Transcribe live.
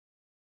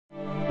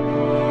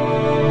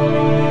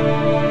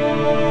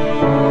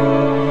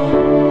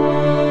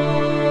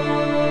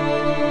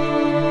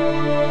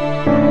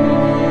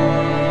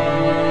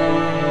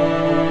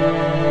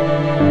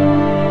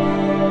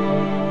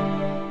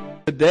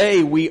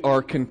Today we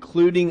are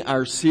concluding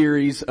our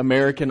series,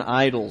 American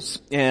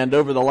Idols. And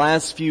over the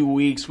last few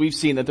weeks, we've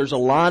seen that there's a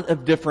lot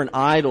of different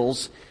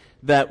idols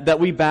that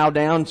we bow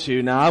down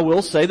to. Now, I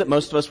will say that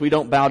most of us, we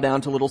don't bow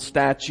down to little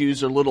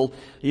statues or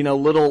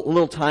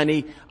little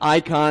tiny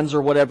icons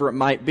or whatever it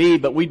might be,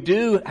 but we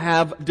do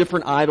have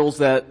different idols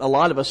that a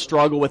lot of us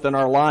struggle with in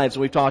our lives.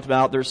 We've talked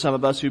about there's some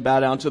of us who bow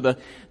down to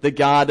the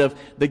god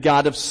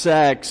of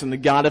sex and the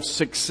god of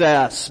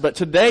success. But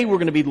today we're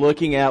going to be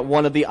looking at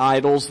one of the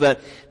idols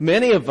that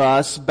many of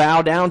us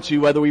bow down to,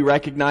 whether we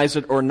recognize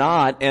it or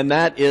not, and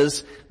that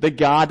is the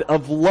god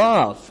of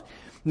love.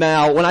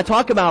 Now, when I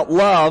talk about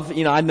love,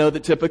 I know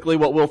that typically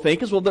what we'll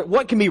think is, well,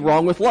 what can be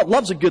wrong with love?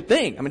 Love's a good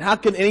thing. I mean, how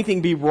can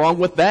anything be wrong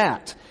with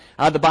that?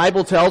 The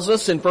Bible tells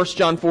us in 1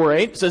 John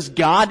 4:8, it says,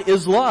 God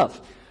is love.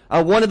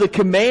 One of the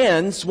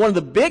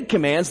big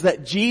commands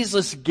that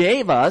Jesus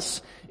gave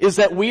us is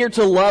that we are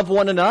to love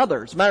one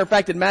another. As a matter of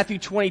fact, in Matthew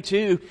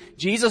 22,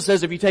 Jesus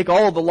says if you take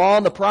all of the law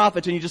and the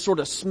prophets and you just sort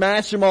of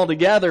smash them all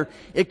together,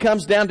 it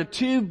comes down to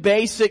two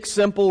basic,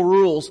 simple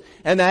rules.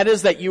 And that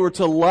is that you are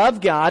to love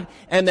God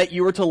and that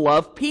you are to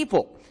love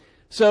people.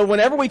 So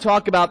whenever we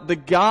talk about the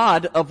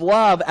God of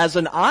love as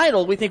an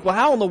idol, we think, well,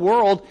 how in the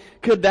world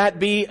could that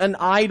be an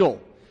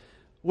idol?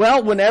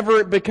 Well,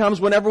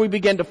 whenever we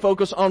begin to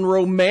focus on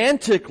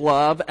romantic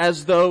love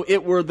as though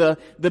it were the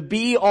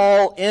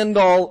be-all,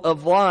 end-all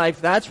of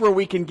life, that's where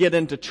we can get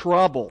into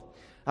trouble.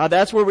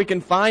 That's where we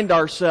can find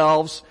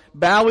ourselves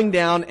bowing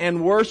down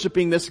and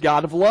worshiping this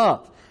God of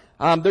love.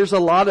 There's a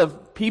lot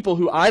of people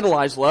who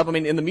idolize love. I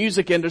mean, in the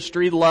music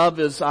industry, love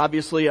is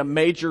obviously a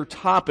major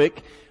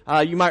topic.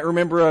 You might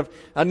remember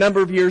a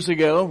number of years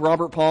ago,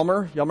 Robert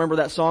Palmer. Y'all remember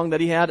that song that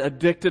he had,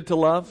 Addicted to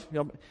Love?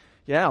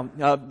 Yeah.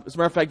 As a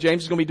matter of fact,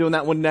 James is going to be doing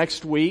that one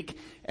next week.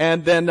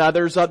 And then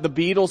there's the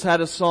Beatles had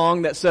a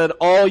song that said,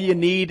 all you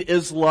need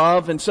is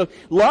love. And so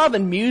love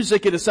in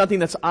music, it is something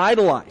that's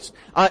idolized.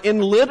 In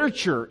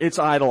literature, it's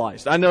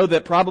idolized. I know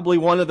that probably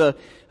one of the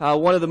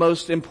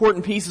most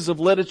important pieces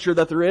of literature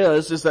that there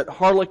is that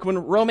Harlequin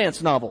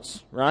romance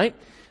novels, right?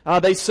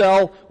 They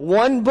sell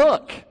one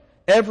book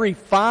every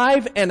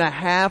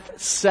 5.5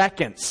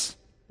 seconds.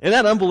 Isn't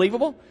that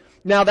unbelievable?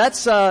 Now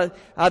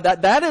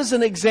that is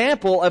an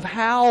example of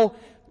how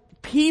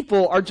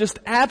people are just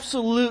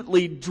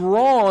absolutely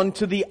drawn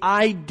to the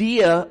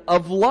idea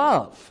of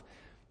love.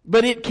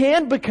 But it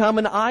can become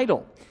an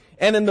idol.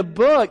 And in the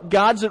book,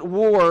 Gods at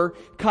War,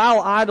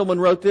 Kyle Idleman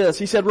wrote this.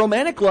 He said,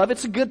 romantic love,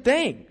 it's a good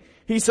thing.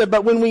 He said,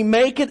 but when we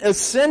make it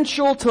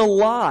essential to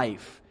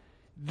life,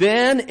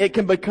 then it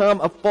can become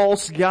a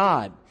false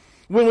god.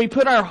 When we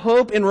put our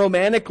hope in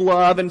romantic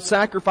love and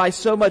sacrifice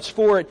so much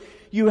for it,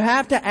 you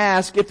have to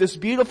ask if this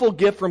beautiful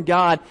gift from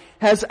God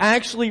has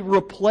actually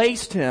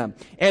replaced Him.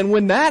 And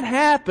when that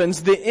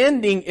happens, the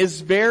ending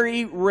is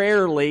very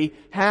rarely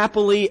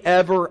happily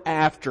ever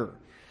after.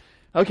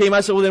 Okay, you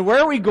might say, well then where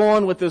are we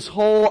going with this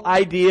whole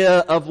idea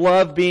of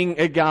love being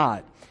a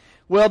God?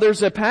 Well,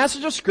 there's a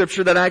passage of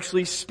Scripture that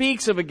actually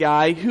speaks of a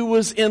guy who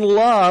was in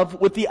love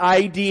with the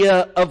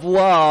idea of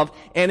love,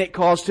 and it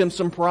caused him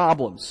some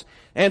problems.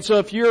 And so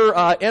if you're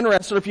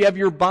interested, if you have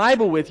your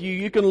Bible with you,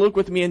 you can look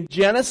with me in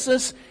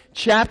Genesis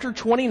chapter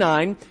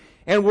 29,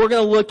 and we're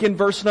going to look in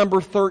verse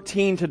number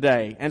 13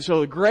 today. And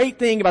so the great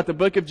thing about the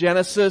book of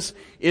Genesis,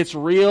 it's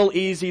real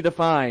easy to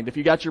find. If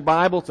you got your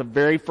Bible, it's the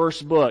very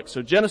first book.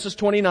 So Genesis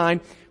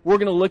 29, we're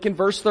going to look in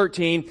verse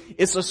 13.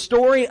 It's a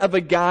story of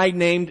a guy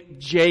named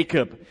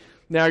Jacob.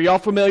 Now, are y'all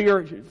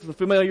familiar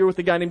with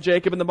the guy named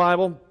Jacob in the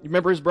Bible? You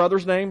remember his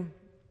brother's name?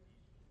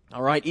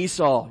 All right,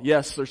 Esau.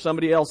 Yes, there's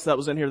somebody else that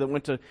was in here that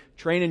went to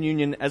training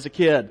union as a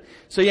kid.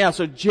 So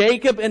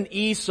Jacob and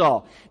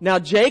Esau. Now,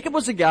 Jacob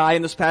was a guy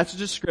in this passage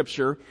of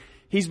Scripture.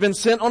 He's been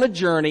sent on a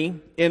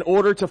journey in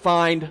order to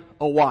find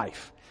a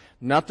wife.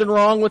 Nothing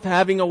wrong with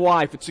having a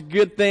wife. It's a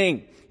good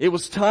thing. It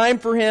was time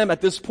for him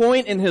at this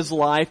point in his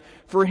life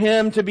for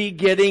him to be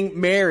getting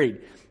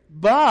married.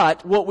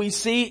 But what we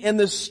see in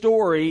this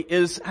story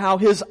is how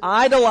his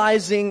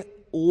idolizing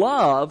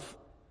love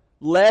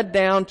led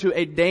down to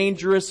a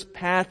dangerous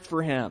path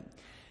for him.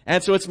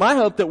 And so it's my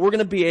hope that we're going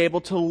to be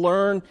able to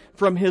learn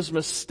from his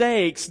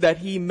mistakes that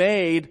he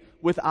made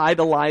with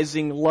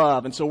idolizing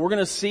love. And so we're going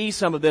to see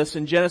some of this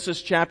in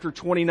Genesis chapter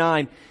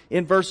 29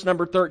 in verse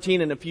number 13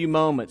 in a few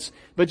moments.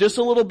 But just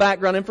a little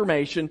background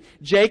information.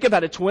 Jacob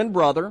had a twin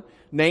brother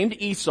named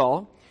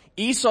Esau.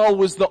 Esau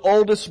was the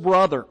oldest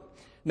brother.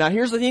 Now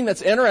here's the thing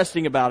that's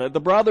interesting about it. The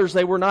brothers,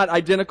 they were not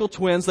identical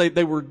twins.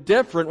 They were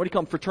different. What do you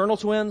call them? Fraternal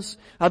twins?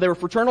 They were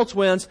fraternal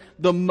twins.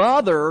 The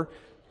mother,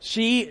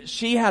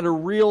 she had a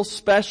real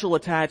special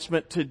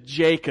attachment to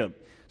Jacob.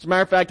 As a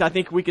matter of fact, I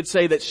think we could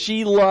say that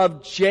she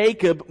loved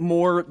Jacob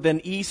more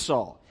than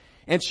Esau.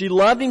 And she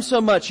loved him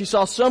so much, she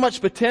saw so much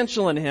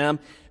potential in him,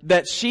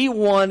 that she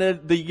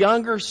wanted the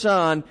younger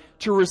son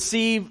to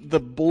receive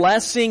the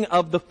blessing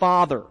of the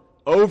father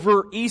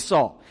over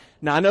Esau.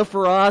 Now, I know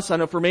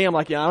for me, I'm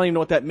like, I don't even know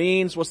what that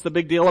means. What's the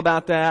big deal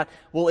about that?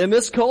 Well, in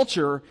this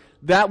culture,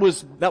 that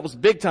was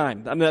big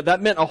time. I mean,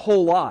 that meant a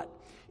whole lot.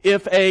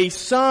 If a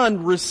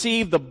son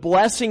received the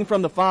blessing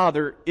from the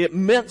father, it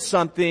meant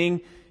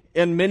something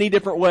in many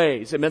different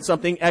ways. It meant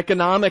something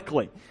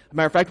economically. As a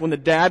matter of fact, when the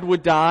dad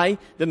would die,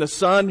 then the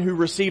son who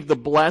received the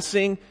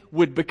blessing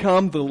would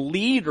become the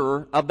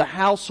leader of the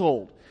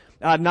household.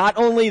 Not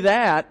only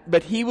that,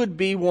 but he would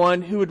be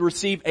one who would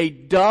receive a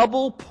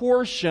double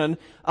portion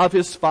of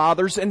his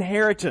father's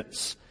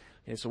inheritance.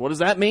 Okay, so what does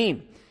that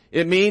mean?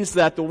 It means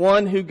that the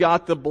one who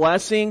got the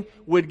blessing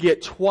would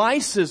get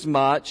twice as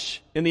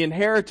much in the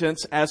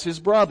inheritance as his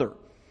brother.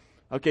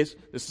 Okay, so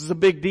this is a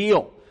big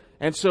deal.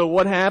 And so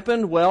what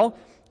happened? Well,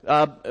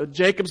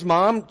 Jacob's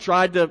mom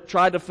tried to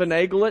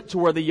finagle it to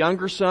where the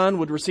younger son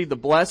would receive the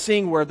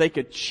blessing, where they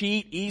could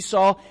cheat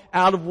Esau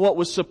out of what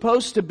was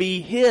supposed to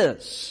be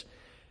his.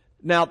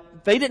 Now,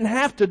 they didn't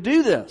have to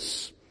do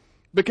this,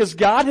 because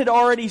God had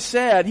already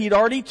said, He'd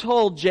already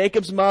told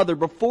Jacob's mother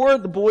before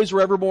the boys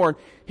were ever born,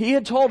 He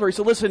had told her, He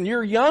said, listen,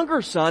 your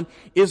younger son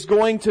is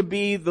going to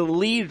be the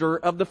leader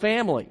of the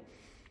family.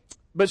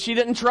 But she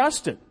didn't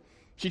trust it.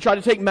 She tried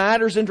to take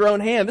matters into her own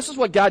hand. This is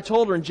what God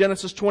told her in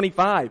Genesis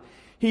 25.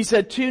 He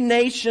said, 2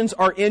 nations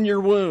are in your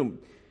womb.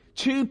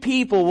 2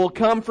 people will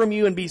come from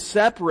you and be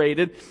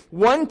separated.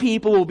 1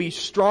 people will be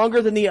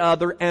stronger than the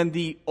other, and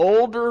the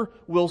older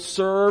will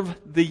serve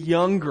the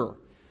younger.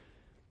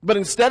 But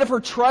instead of her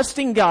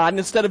trusting God, and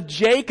instead of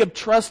Jacob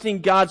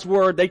trusting God's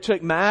word, they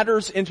took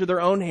matters into their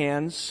own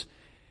hands.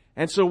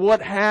 And so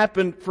what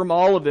happened from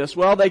all of this?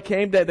 Well, they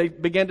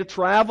began to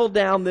travel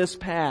down this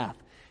path.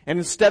 And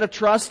instead of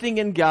trusting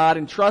in God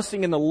and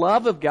trusting in the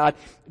love of God,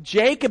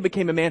 Jacob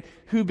became a man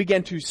who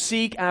began to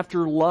seek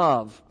after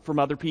love from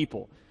other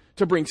people,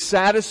 to bring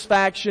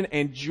satisfaction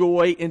and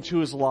joy into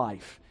his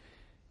life.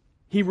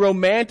 He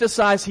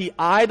romanticized, he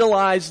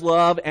idolized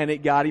love, and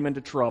it got him into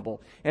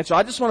trouble. And so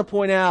I just want to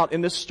point out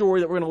in this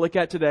story that we're going to look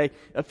at today,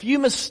 a few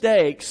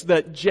mistakes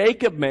that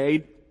Jacob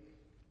made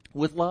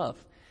with love.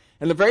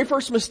 And the very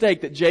first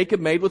mistake that Jacob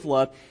made with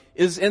love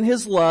is in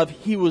his love,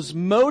 he was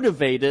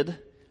motivated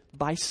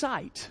by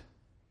sight.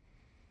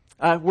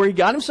 Where he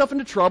got himself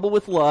into trouble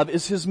with love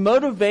is his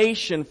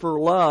motivation for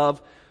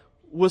love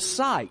was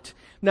sight.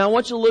 Now I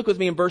want you to look with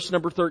me in verse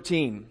number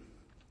 13.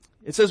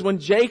 It says, when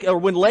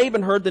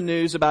Laban heard the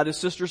news about his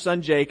sister's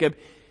son Jacob,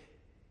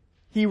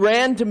 he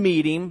ran to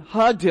meet him,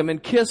 hugged him,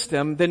 and kissed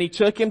him. Then he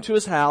took him to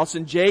his house,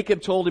 and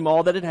Jacob told him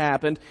all that had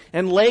happened.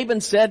 And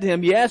Laban said to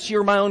him, yes,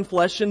 you're my own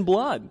flesh and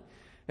blood.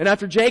 And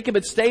after Jacob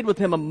had stayed with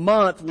him a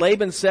month,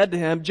 Laban said to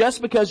him,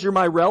 just because you're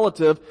my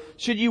relative,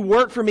 should you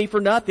work for me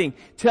for nothing?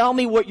 Tell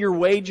me what your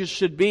wages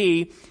should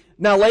be.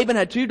 Now Laban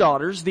had 2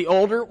 daughters. The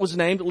older was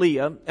named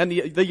Leah, and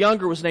the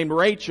younger was named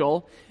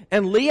Rachel.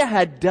 And Leah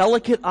had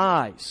delicate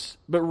eyes,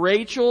 but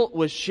Rachel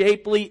was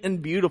shapely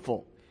and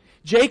beautiful.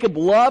 Jacob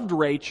loved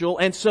Rachel,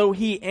 and so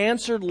he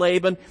answered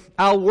Laban,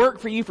 I'll work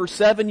for you for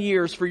 7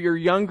 years for your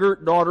younger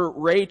daughter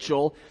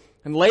Rachel.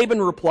 And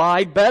Laban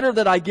replied, better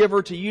that I give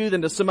her to you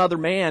than to some other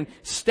man.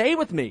 Stay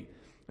with me.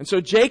 And so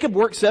Jacob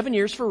worked 7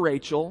 years for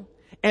Rachel,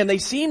 and they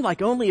seemed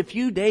like only a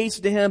few days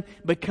to him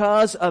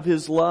because of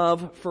his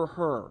love for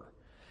her.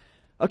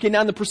 Okay,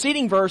 now in the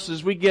preceding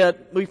verses, we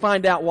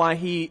find out why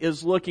he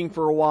is looking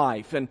for a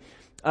wife. And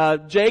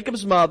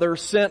Jacob's mother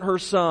sent her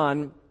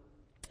son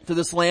to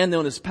this land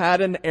known as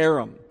Paddan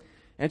Aram.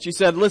 And she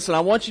said, listen, I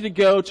want you to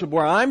go to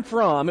where I'm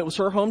from. It was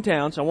her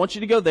hometown, so I want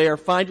you to go there,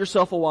 find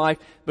yourself a wife,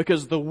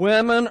 because the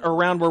women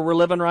around where we're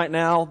living right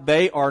now,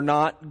 they are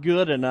not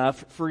good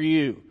enough for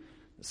you.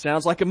 It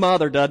sounds like a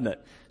mother, doesn't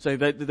it? So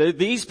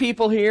these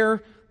people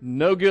here,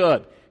 no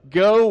good.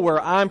 Go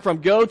where I'm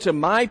from. Go to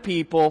my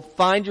people.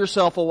 Find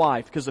yourself a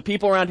wife. Because the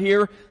people around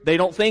here, they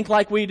don't think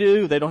like we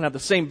do. They don't have the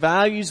same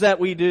values that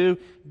we do.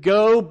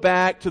 Go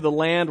back to the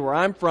land where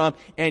I'm from,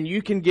 and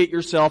you can get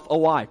yourself a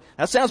wife.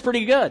 That sounds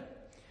pretty good.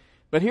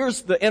 But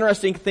here's the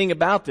interesting thing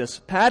about this.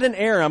 Paddan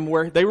Aram,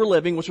 where they were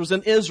living, which was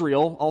in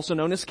Israel, also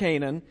known as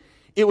Canaan,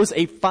 it was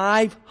a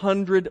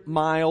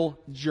 500-mile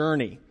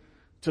journey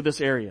to this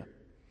area.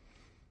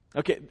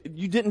 Okay,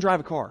 you didn't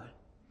drive a car.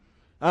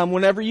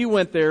 Whenever you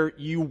went there,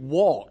 you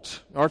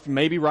walked, or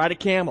maybe ride a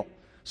camel.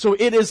 So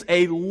it is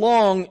a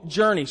long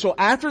journey. So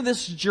after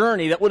this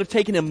journey that would have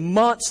taken him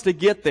months to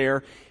get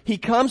there, he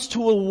comes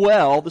to a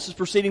well. This is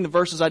preceding the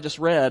verses I just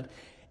read.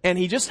 And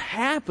he just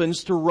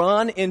happens to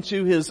run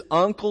into his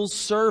uncle's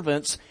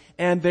servants,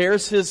 and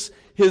there's his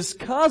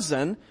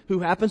cousin, who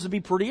happens to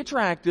be pretty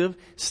attractive,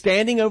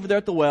 standing over there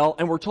at the well.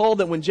 And we're told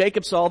that when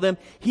Jacob saw them,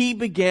 he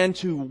began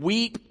to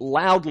weep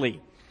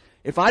loudly.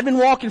 If I'd been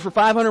walking for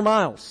 500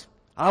 miles,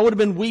 I would have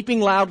been weeping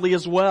loudly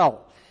as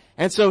well.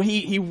 And so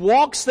he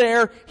walks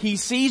there, he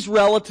sees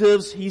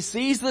relatives, he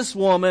sees this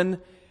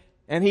woman,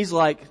 and he's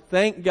like,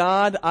 thank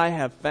God I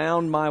have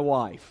found my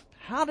wife.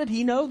 How did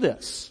he know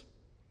this?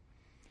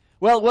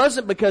 Well, it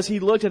wasn't because he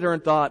looked at her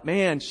and thought,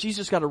 man, she's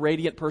just got a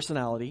radiant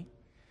personality.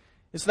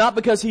 It's not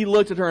because he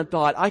looked at her and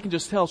thought, I can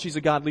just tell she's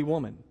a godly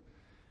woman.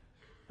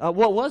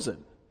 What was it?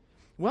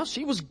 Well,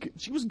 she was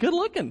good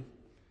looking.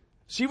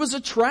 She was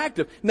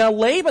attractive. Now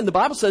Laban, the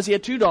Bible says he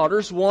had 2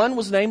 daughters. One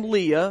was named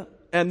Leah,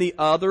 and the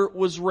other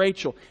was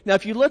Rachel. Now,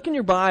 if you look in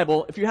your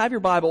Bible, if you have your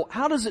Bible,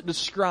 how does it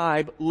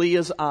describe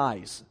Leah's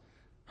eyes?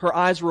 Her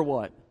eyes were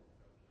what?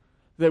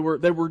 They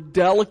were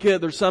delicate.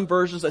 There's some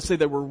versions that say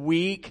they were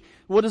weak.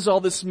 What does all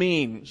this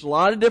mean? There's a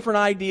lot of different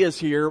ideas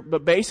here,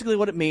 but basically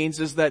what it means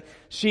is that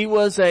she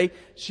was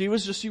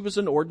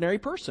an ordinary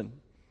person.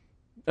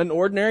 An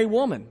ordinary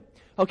woman.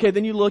 Okay,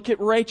 then you look at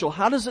Rachel.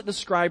 How does it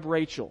describe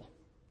Rachel?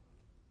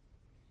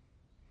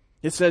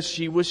 It says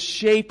she was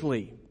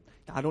shapely.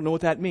 I don't know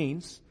what that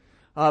means,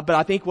 but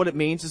I think what it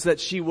means is that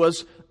she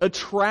was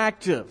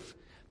attractive.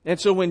 And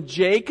so when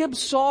Jacob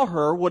saw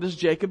her, what does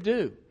Jacob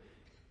do?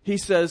 He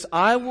says,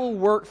 I will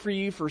work for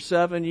you for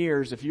 7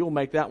 years if you'll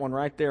make that one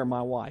right there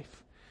my wife.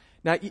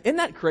 Now, isn't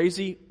that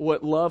crazy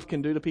what love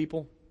can do to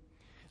people?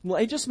 Well,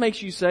 it just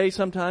makes you say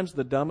sometimes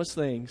the dumbest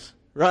things,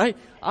 right?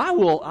 I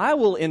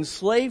will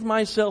enslave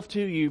myself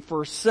to you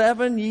for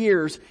 7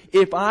 years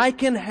if I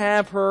can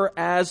have her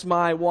as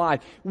my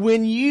wife.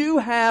 When you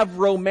have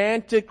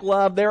romantic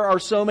love, there are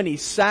so many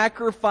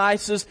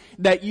sacrifices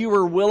that you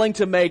are willing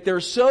to make. There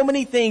are so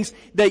many things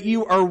that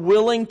you are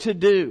willing to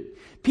do.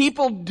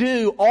 People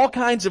do all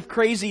kinds of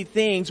crazy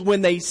things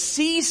when they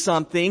see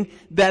something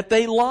that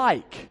they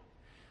like.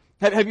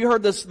 Have you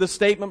heard the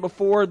statement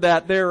before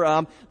that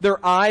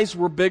their eyes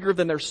were bigger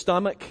than their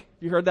stomach?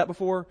 You heard that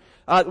before?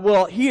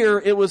 Well, here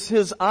it was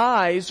his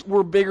eyes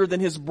were bigger than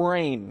his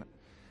brain.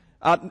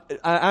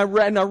 I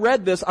read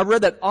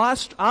that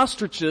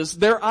ostriches,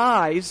 their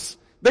eyes,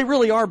 they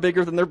really are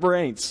bigger than their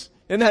brains.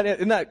 And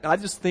that, I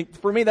just think,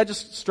 for me, that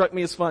just struck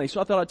me as funny. So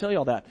I thought I'd tell you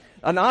all that.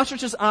 An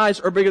ostrich's eyes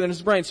are bigger than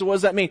his brain. So what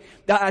does that mean?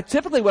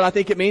 Typically what I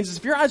think it means is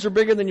if your eyes are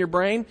bigger than your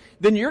brain,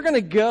 then you're going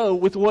to go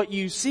with what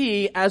you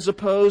see as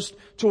opposed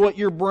to what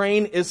your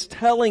brain is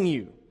telling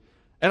you.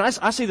 And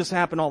I see this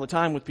happen all the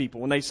time with people.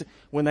 When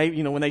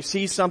they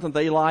see something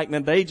they like,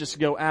 then they just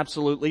go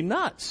absolutely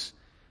nuts.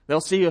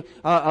 They'll see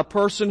a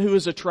person who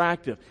is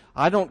attractive.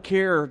 I don't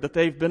care that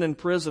they've been in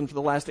prison for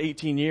the last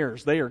 18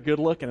 years. They are good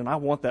looking and I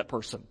want that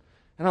person.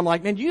 And I'm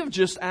like, man, you have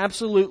just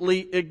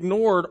absolutely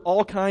ignored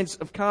all kinds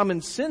of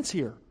common sense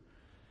here.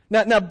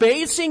 Now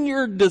basing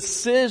your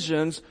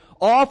decisions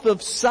off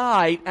of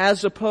sight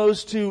as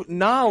opposed to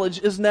knowledge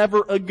is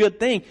never a good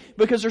thing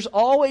because there's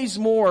always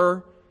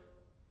more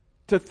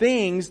to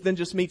things than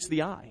just meets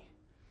the eye.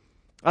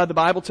 The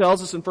Bible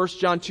tells us in 1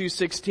 John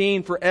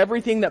 2:16, for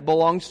everything that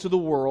belongs to the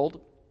world,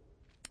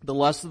 the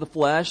lust of the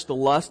flesh, the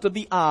lust of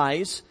the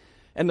eyes,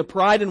 and the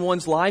pride in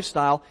one's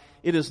lifestyle,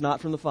 it is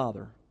not from the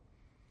Father,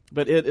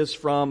 but it is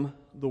from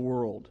the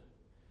world.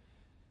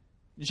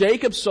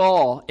 Jacob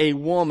saw a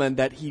woman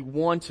that he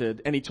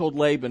wanted, and he told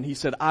Laban, he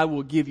said, I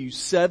will give you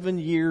 7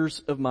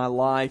 years of my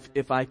life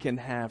if I can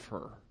have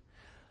her.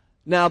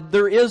 Now,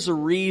 there is a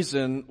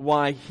reason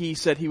why he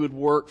said he would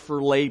work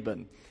for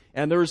Laban.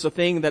 And there's a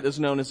thing that is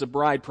known as a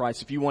bride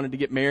price. If you wanted to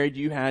get married,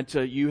 you had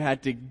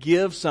to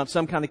give some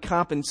kind of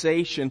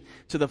compensation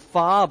to the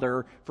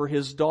father for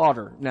his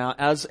daughter. Now,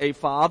 as a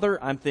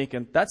father, I'm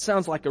thinking, that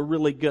sounds like a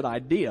really good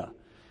idea.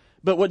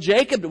 But what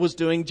Jacob was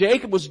doing,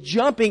 Jacob was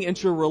jumping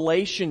into a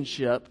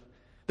relationship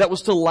that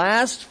was to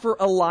last for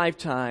a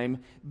lifetime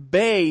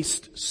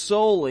based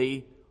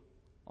solely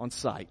on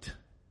sight.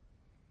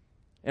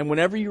 And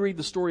whenever you read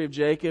the story of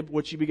Jacob,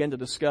 what you begin to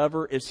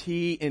discover is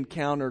he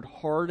encountered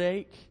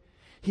heartache.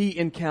 He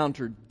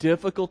encountered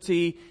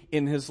difficulty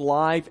in his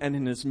life and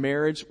in his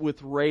marriage with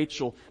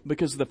Rachel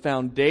because the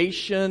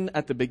foundation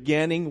at the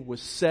beginning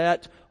was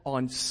set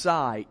on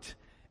sight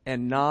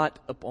and not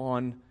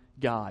upon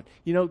God.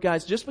 You know,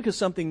 guys, just because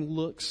something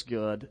looks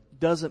good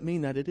doesn't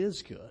mean that it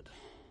is good.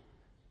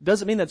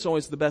 Doesn't mean that's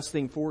always the best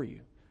thing for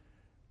you.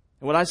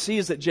 And what I see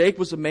is that Jacob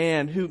was a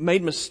man who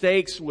made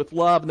mistakes with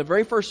love. And the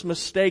very first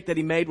mistake that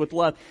he made with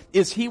love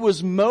is he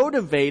was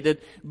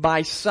motivated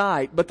by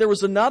sight. But there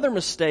was another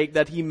mistake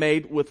that he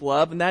made with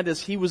love, and that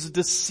is he was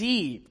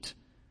deceived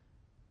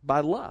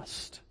by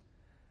lust.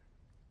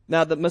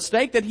 Now, the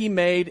mistake that he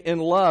made in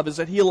love is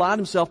that he allowed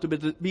himself to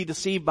be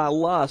deceived by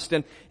lust.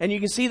 And you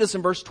can see this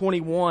in verse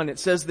 21. It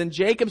says, Then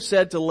Jacob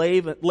said to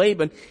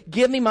Laban,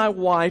 Give me my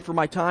wife, for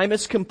my time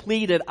is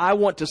completed. I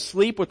want to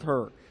sleep with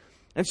her.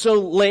 And so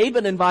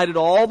Laban invited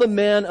all the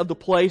men of the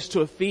place to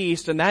a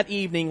feast, and that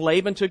evening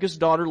Laban took his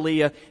daughter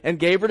Leah and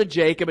gave her to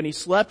Jacob, and he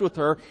slept with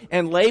her,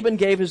 and Laban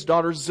gave his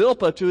daughter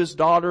Zilpah to his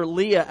daughter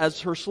Leah as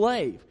her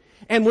slave.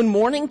 And when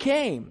morning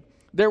came,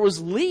 there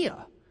was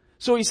Leah.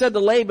 So he said to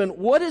Laban,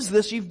 What is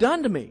this you've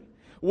done to me?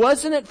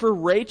 Wasn't it for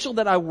Rachel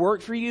that I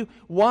worked for you?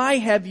 Why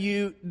have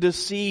you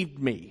deceived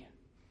me?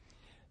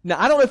 Now,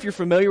 I don't know if you're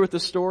familiar with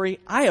this story.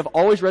 I have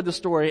always read the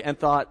story and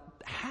thought,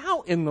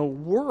 how in the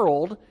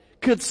world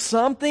could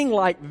something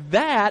like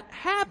that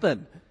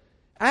happen?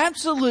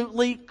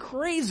 Absolutely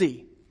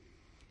crazy.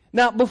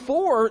 Now,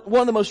 before,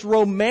 one of the most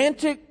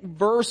romantic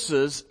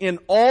verses in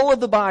all of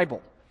the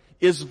Bible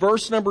is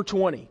verse number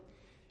 20.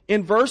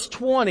 In verse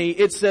 20,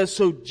 it says,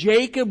 So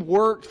Jacob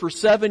worked for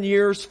 7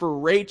 years for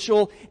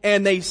Rachel,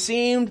 and they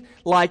seemed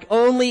like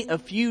only a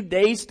few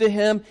days to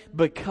him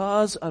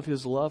because of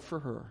his love for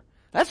her.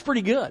 That's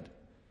pretty good.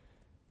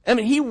 I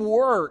mean, he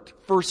worked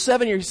for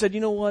 7 years. He said, you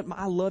know what?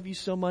 I love you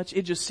so much.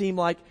 It just seemed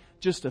like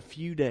just a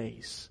few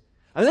days.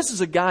 I mean, this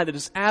is a guy that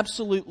is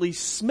absolutely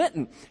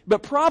smitten.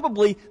 But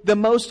probably the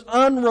most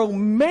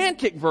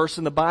unromantic verse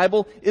in the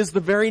Bible is the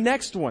very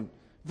next one.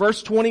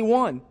 Verse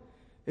 21.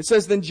 It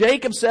says, then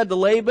Jacob said to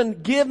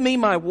Laban, give me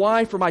my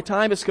wife, for my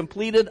time is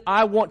completed.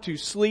 I want to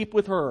sleep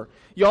with her.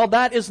 Y'all,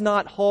 that is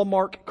not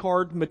Hallmark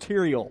card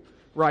material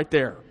right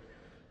there.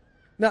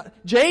 Now,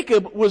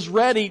 Jacob was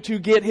ready to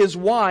get his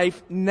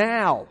wife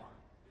now.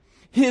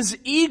 His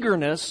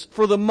eagerness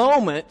for the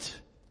moment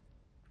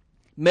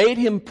made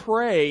him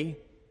pray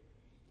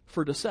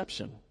for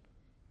deception.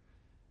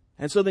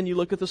 And so then you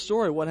look at the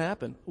story. What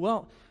happened?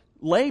 Well,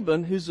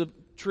 Laban, who's a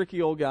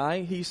tricky old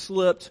guy, he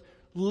slipped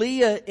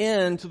Leah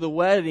into the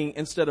wedding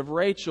instead of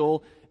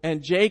Rachel,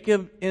 and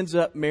Jacob ends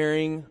up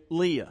marrying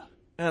Leah.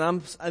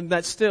 And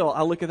that's still,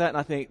 I look at that and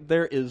I think,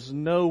 there is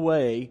no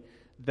way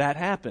that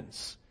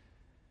happens.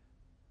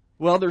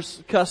 Well, there's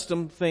a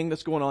custom thing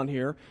that's going on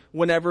here.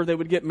 Whenever they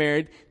would get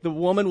married, the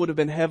woman would have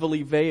been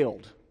heavily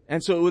veiled.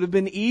 And so it would have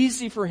been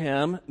easy for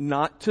him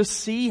not to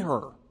see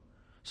her.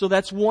 So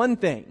that's one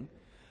thing.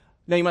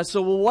 Now you might say,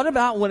 well, what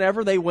about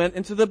whenever they went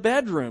into the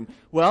bedroom?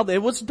 Well, it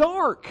was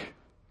dark.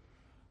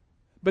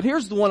 But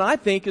here's the one I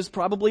think is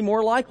probably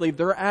more likely.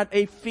 They're at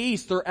a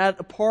feast. They're at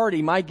a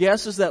party. My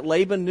guess is that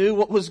Laban knew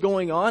what was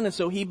going on, and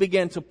so he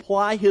began to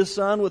ply his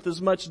son with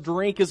as much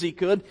drink as he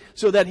could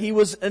so that he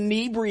was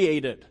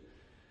inebriated.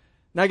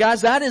 Now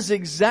guys, that is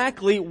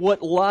exactly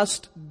what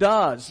lust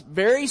does.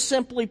 Very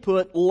simply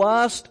put,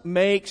 lust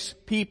makes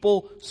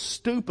people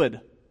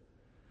stupid.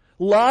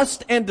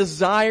 Lust and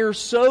desire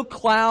so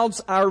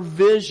clouds our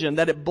vision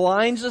that it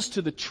blinds us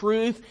to the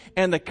truth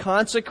and the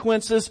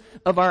consequences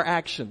of our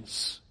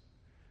actions.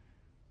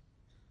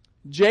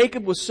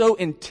 Jacob was so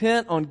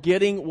intent on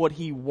getting what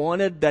he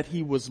wanted that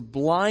he was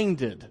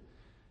blinded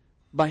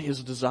by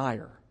his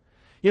desire.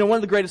 You know, one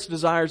of the greatest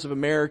desires of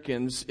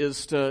Americans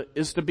is to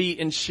be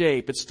in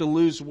shape. It's to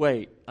lose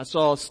weight. I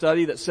saw a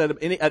study that said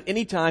at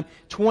any time,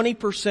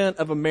 20%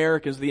 of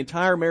Americans, the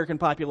entire American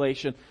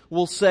population,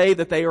 will say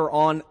that they are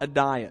on a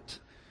diet.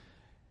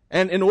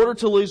 And in order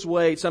to lose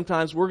weight,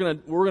 sometimes we're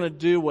gonna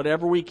do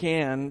whatever we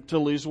can to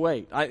lose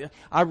weight.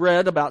 I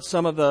read about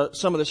some of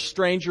the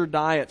stranger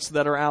diets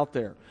that are out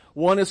there.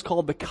 One is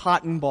called the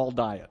cotton ball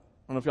diet. I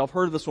don't know if y'all have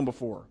heard of this one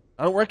before.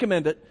 I don't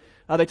recommend it.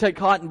 They take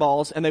cotton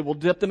balls and they will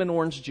dip them in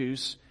orange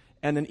juice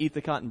and then eat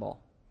the cotton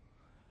ball.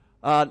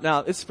 Now,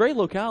 it's very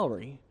low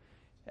calorie,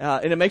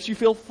 and it makes you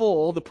feel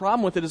full. The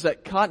problem with it is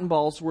that cotton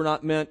balls were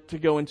not meant to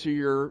go into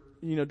your,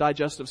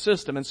 digestive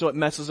system, and so it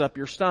messes up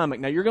your stomach.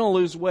 Now, you're going to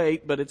lose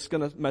weight, but it's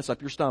going to mess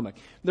up your stomach.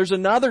 There's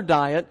another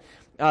diet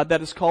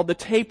that is called the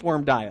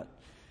tapeworm diet.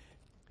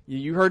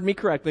 You heard me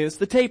correctly. It's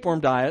the tapeworm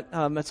diet.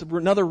 That's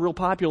another real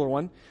popular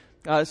one.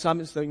 So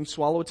you can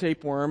swallow a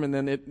tapeworm, and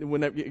then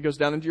when it goes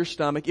down into your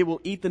stomach, it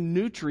will eat the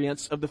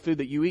nutrients of the food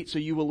that you eat, so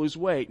you will lose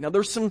weight. Now,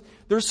 there's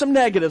some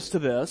negatives to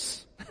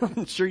this.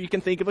 I'm sure you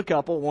can think of a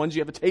couple. One,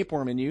 you have a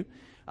tapeworm in you.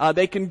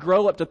 They can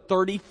grow up to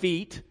 30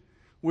 feet,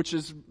 which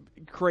is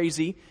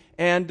crazy,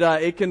 and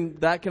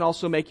that can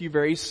also make you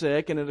very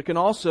sick, and it can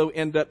also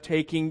end up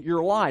taking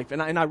your life.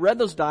 And I read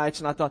those diets,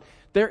 and I thought,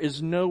 there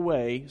is no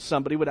way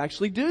somebody would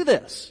actually do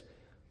this.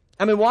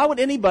 I mean, why would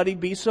anybody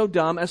be so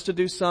dumb as to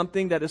do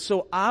something that is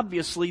so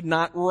obviously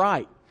not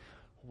right?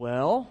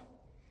 Well,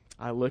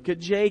 I look at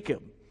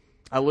Jacob.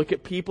 I look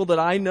at people that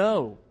I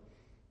know.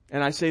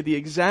 And I say the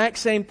exact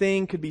same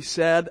thing could be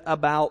said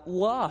about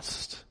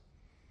lust.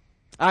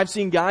 I've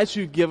seen guys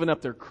who've given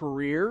up their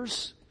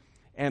careers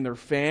and their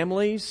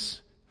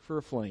families for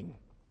a fling.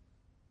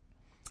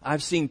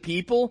 I've seen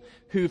people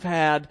who've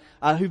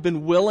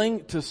been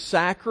willing to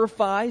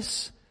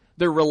sacrifice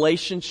their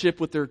relationship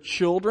with their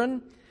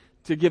children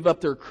to give up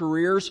their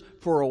careers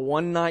for a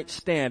one-night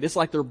stand. It's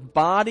like their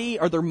body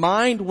or their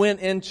mind went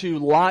into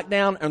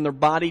lockdown and their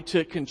body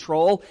took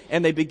control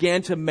and they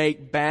began to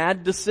make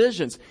bad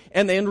decisions.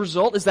 And the end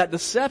result is that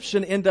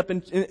deception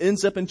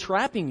ends up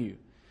entrapping you.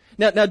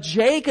 Now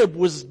Jacob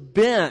was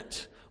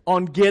bent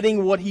on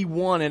getting what he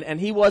wanted, and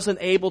he wasn't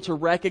able to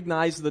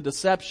recognize the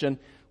deception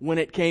when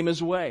it came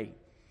his way.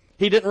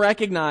 He didn't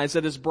recognize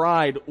that his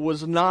bride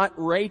was not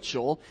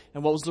Rachel,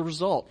 and what was the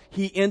result?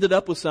 He ended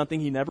up with something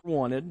he never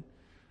wanted.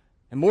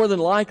 And more than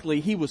likely,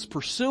 he was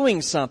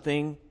pursuing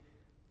something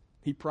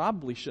he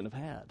probably shouldn't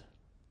have had.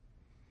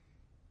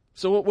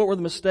 So what were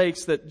the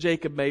mistakes that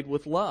Jacob made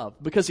with love?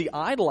 Because he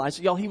idolized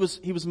it. Y'all, he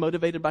was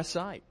motivated by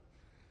sight.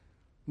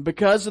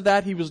 Because of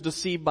that, he was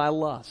deceived by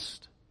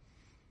lust.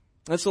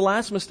 That's the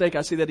last mistake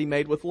I see that he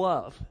made with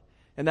love.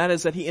 And that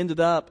is that he ended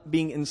up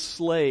being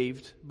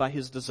enslaved by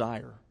his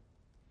desire.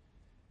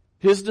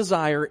 His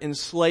desire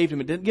enslaved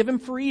him. It didn't give him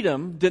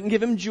freedom, didn't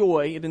give him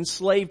joy, it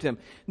enslaved him.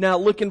 Now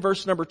look in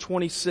verse number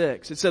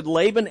 26. It said,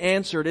 Laban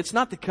answered, it's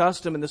not the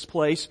custom in this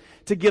place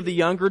to give the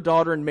younger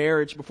daughter in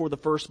marriage before the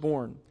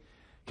firstborn.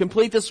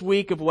 Complete this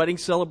week of wedding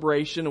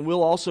celebration, and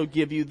we'll also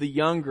give you the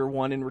younger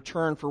one in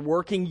return for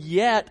working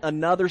yet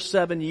another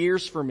 7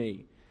 years for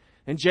me.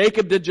 And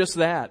Jacob did just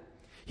that.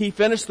 he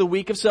finished the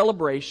week of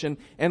celebration,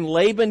 and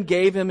Laban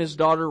gave him his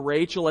daughter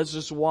Rachel as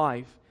his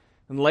wife.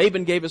 And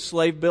Laban gave his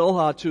slave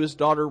Bilhah to his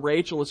daughter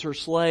Rachel as her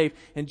slave.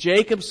 And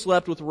Jacob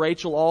slept with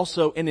Rachel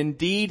also, and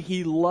indeed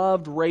he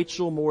loved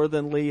Rachel more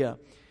than Leah.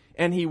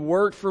 And he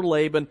worked for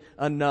Laban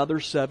another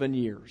 7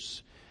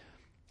 years.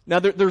 Now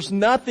there's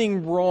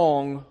nothing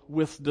wrong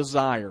with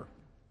desire.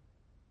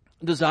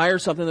 Desire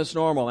is something that's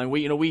normal. And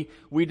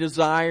we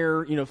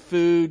desire,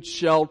 food,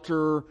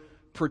 shelter,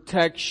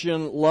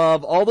 protection,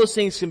 love. All those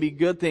things can be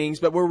good things,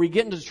 but where we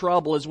get into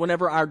trouble is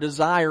whenever our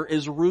desire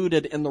is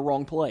rooted in the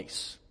wrong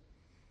place.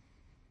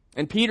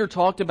 And Peter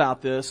talked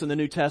about this in the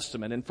New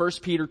Testament. In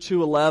 1 Peter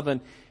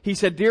 2:11, he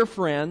said, "Dear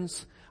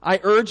friends, I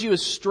urge you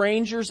as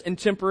strangers and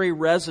temporary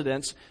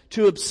residents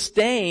to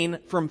abstain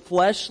from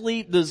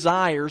fleshly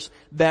desires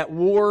that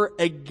war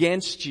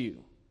against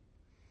you."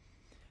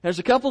 There's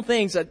a couple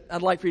things that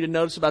I'd like for you to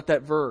notice about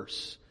that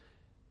verse.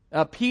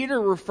 Peter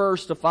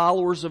refers to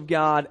followers of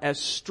God as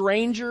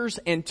strangers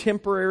and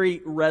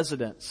temporary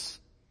residents.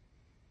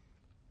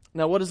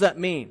 Now, what does that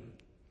mean?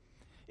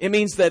 It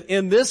means that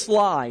in this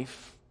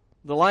life,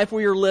 the life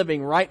we are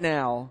living right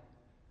now,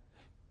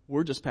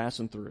 we're just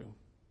passing through.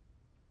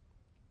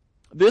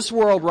 This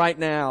world right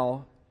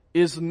now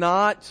is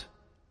not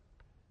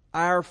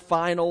our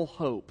final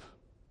hope.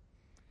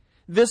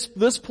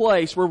 This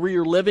place where we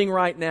are living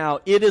right now,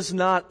 it is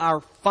not our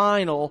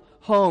final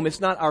home. It's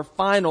not our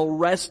final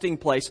resting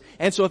place.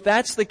 And so if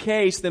that's the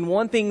case, then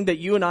one thing that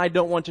you and I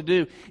don't want to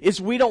do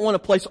is we don't want to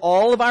place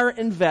all of our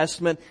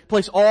investment,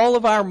 place all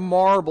of our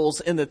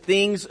marbles in the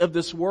things of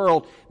this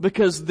world,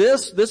 because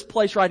this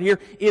place right here,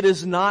 it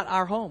is not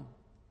our home.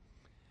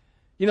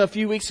 A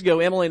few weeks ago,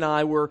 Emily and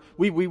I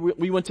we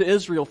went to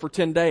Israel for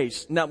 10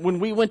 days. Now, when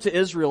we went to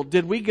Israel,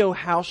 did we go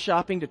house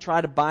shopping to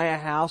try to buy a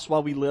house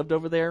while we lived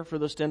over there for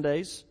those 10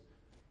 days?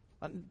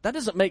 That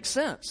doesn't make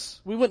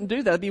sense. We wouldn't do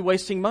that. That'd be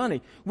wasting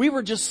money. We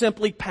were just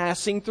simply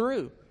passing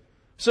through.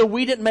 So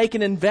we didn't make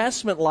an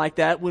investment like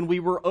that when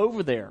we were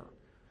over there.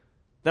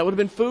 That would have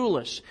been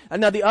foolish. And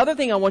now the other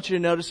thing I want you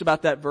to notice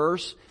about that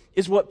verse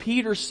is what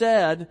Peter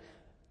said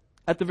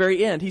at the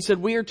very end. He said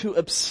we are to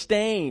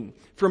abstain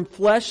from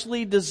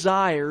fleshly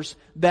desires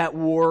that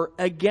war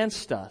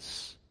against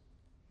us.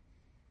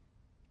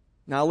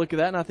 Now I look at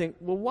that and I think,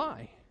 well,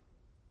 why?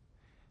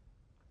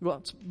 Well,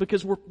 it's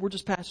because we're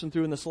just passing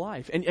through in this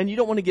life. And you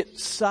don't want to get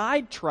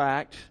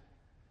sidetracked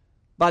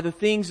by the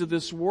things of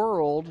this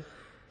world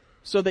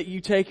so that you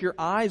take your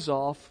eyes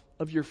off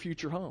of your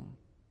future home.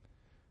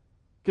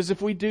 Because if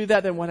we do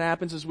that, then what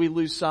happens is we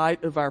lose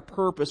sight of our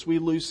purpose. We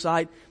lose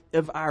sight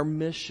of our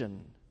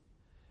mission.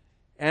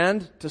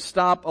 And to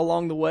stop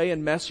along the way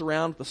and mess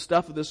around with the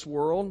stuff of this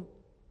world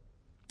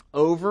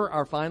over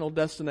our final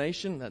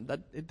destination, that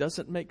it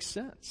doesn't make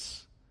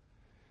sense.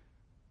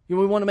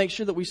 We want to make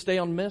sure that we stay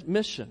on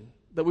mission,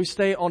 that we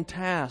stay on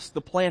task,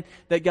 the plan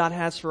that God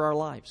has for our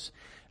lives.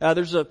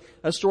 There's a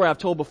story I've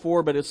told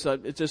before, but it's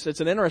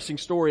an interesting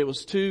story. It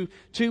was two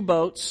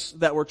boats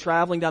that were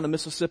traveling down the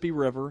Mississippi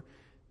River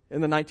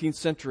in the 19th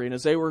century. And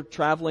as they were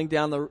traveling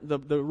down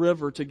the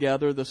river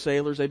together, the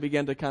sailors, they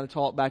began to kind of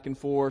talk back and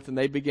forth, and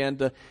they began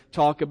to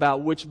talk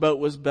about which boat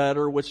was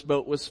better, which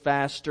boat was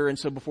faster. And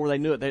so before they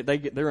knew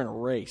it, they're in a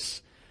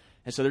race.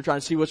 And so they're trying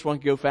to see which one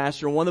could go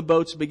faster. And one of the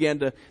boats began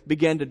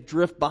to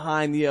drift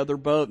behind the other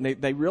boat, and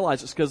they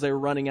realized it's because they were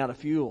running out of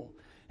fuel.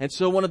 And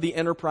so one of the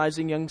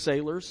enterprising young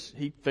sailors,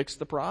 he fixed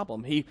the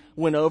problem. He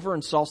went over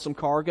and saw some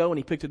cargo, and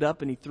he picked it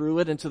up and he threw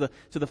it into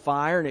the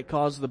fire, and it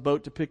caused the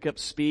boat to pick up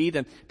speed.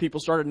 And people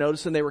started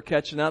noticing they were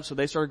catching up, so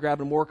they started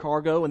grabbing more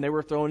cargo, and they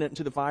were throwing it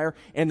into the fire,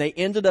 and they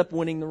ended up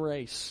winning the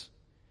race.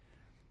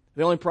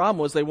 The only problem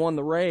was they won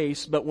the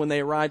race, but when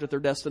they arrived at their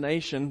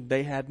destination,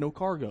 they had no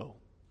cargo.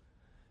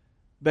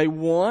 They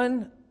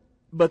won,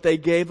 but they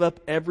gave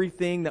up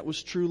everything that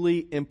was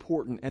truly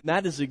important. And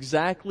that is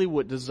exactly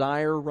what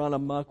desire run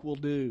amok will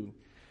do.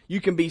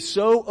 You can be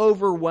so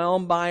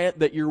overwhelmed by it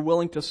that you're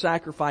willing to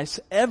sacrifice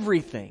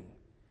everything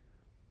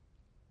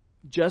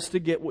just to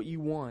get what you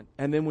want.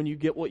 And then when you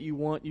get what you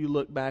want, you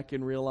look back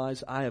and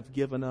realize, I have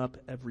given up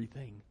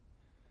everything.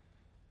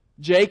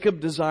 Jacob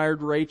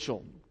desired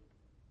Rachel.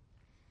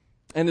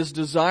 And his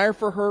desire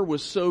for her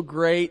was so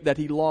great that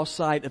he lost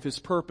sight of his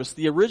purpose.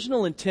 The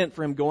original intent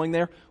for him going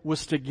there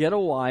was to get a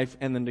wife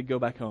and then to go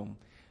back home.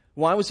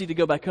 Why was he to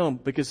go back home?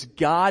 Because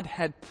God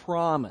had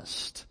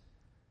promised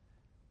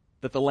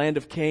that the land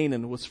of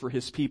Canaan was for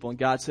his people. And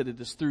God said, it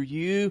is through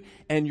you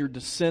and your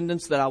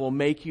descendants that I will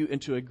make you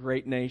into a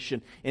great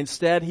nation.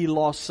 Instead, he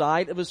lost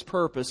sight of his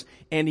purpose,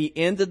 and he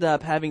ended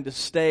up having to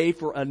stay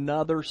for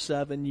another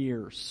 7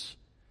 years.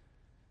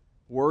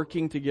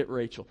 Working to get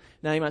Rachel.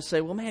 Now you might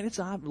say, well, man,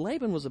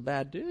 Laban was a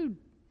bad dude.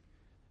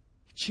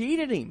 He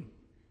cheated him.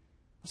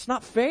 It's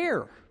not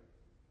fair.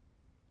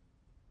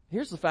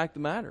 Here's the fact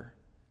of the matter,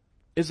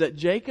 is that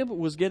Jacob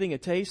was getting a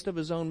taste of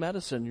his own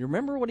medicine. You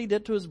remember what he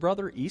did to his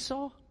brother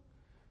Esau?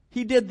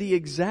 He did the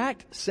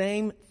exact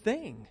same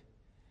thing.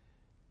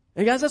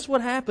 And guys, that's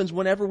what happens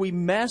whenever we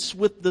mess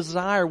with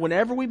desire.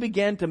 Whenever we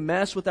begin to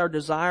mess with our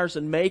desires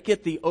and make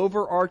it the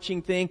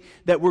overarching thing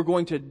that we're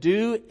going to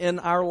do in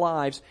our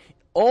lives,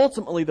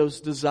 ultimately those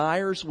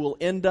desires will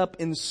end up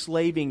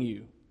enslaving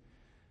you.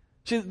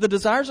 See, the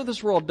desires of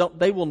this world,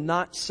 they will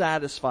not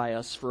satisfy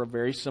us for a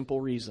very simple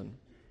reason.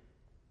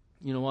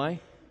 You know why?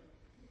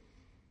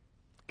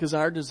 Because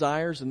our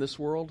desires in this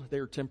world, they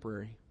are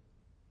temporary.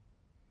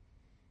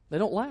 They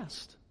don't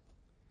last.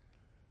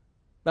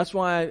 That's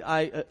why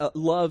I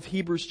love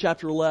Hebrews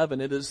chapter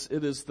 11. It is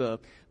the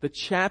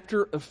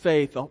chapter of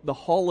faith, the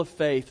hall of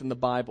faith in the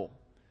Bible.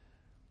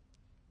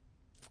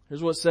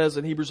 Here's what it says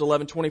in Hebrews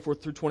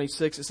 11:24 through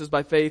 26. It says,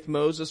 by faith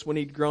Moses, when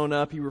he'd grown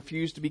up, he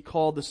refused to be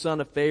called the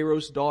son of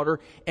Pharaoh's daughter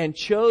and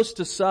chose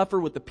to suffer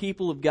with the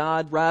people of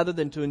God rather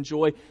than to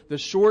enjoy the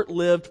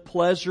short-lived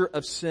pleasure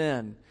of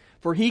sin.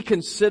 For he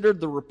considered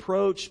the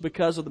reproach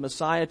because of the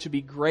Messiah to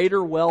be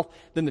greater wealth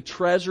than the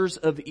treasures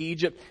of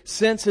Egypt,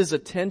 since his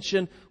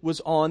attention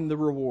was on the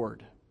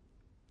reward.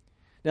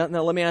 Now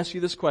let me ask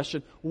you this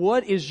question.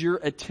 What is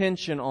your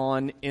attention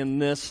on in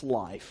this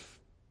life?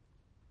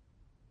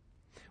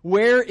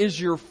 Where is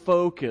your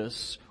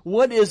focus?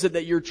 What is it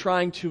that you're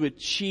trying to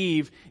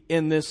achieve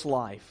in this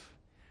life?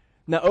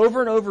 Now,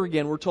 over and over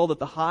again, we're told that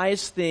the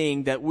highest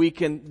thing that we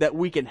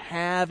can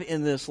have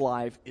in this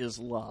life is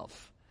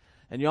love.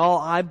 And y'all,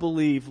 I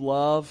believe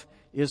love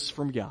is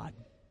from God.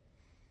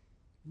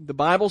 The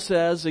Bible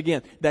says,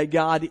 again, that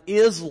God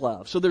is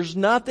love. So there's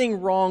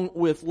nothing wrong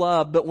with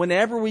love, but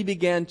whenever we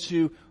begin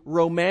to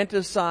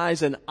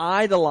romanticize and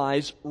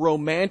idolize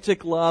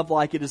romantic love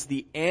like it is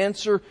the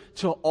answer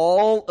to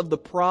all of the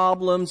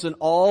problems and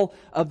all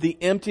of the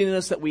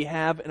emptiness that we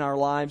have in our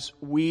lives,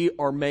 we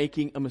are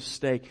making a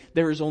mistake.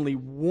 There is only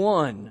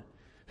one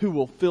who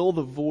will fill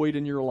the void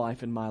in your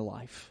life and my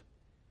life.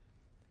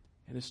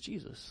 And it's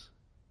Jesus.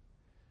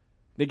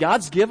 Now,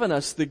 God's given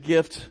us the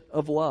gift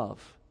of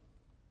love,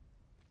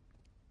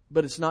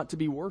 but it's not to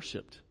be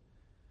worshipped.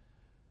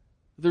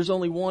 There's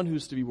only one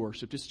who's to be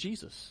worshipped. It's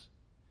Jesus.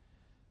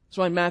 That's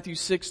why in Matthew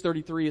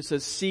 6:33 it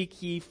says,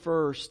 seek ye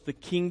first the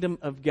kingdom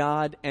of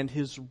God and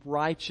His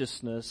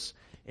righteousness,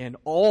 and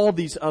all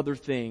these other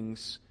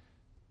things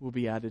will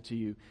be added to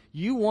you.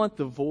 You want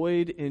the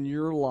void in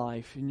your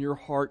life, in your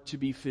heart to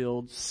be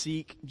filled,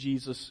 seek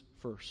Jesus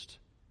first.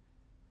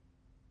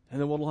 And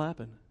then what will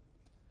happen?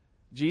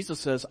 Jesus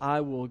says, I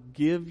will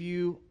give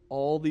you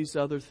all these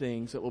other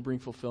things that will bring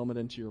fulfillment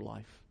into your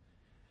life.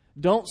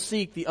 Don't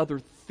seek the other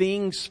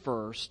things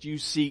first. You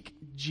seek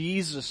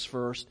Jesus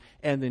first,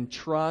 and then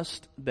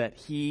trust that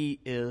He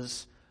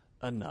is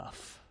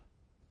enough.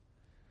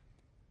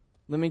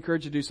 Let me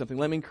encourage you to do something.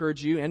 Let me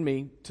encourage you and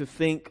me to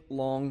think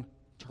long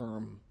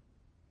term.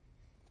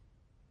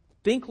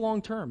 Think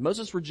long term.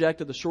 Moses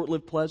rejected the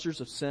short-lived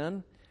pleasures of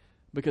sin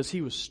because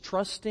he was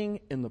trusting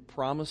in the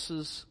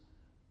promises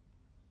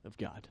of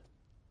God.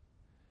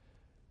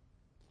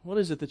 What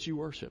is it that you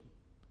worship?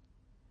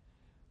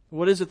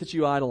 What is it that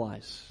you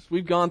idolize?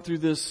 We've gone through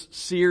this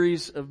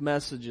series of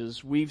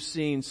messages. We've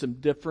seen some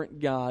different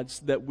gods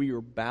that we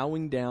are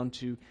bowing down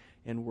to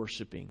and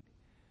worshiping.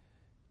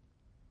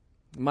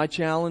 My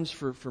challenge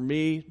for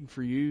me and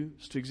for you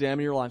is to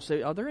examine your life.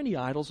 Say, are there any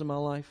idols in my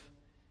life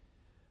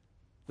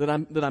that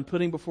I'm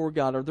putting before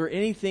God? Are there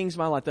any things in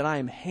my life that I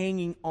am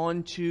hanging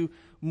on to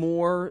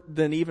more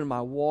than even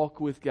my walk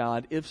with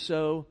God? If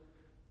so,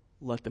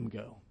 let them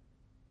go.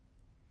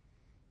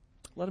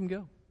 Let them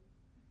go.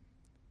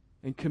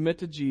 And commit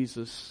to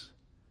Jesus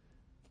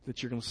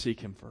that you're going to seek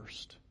Him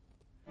first.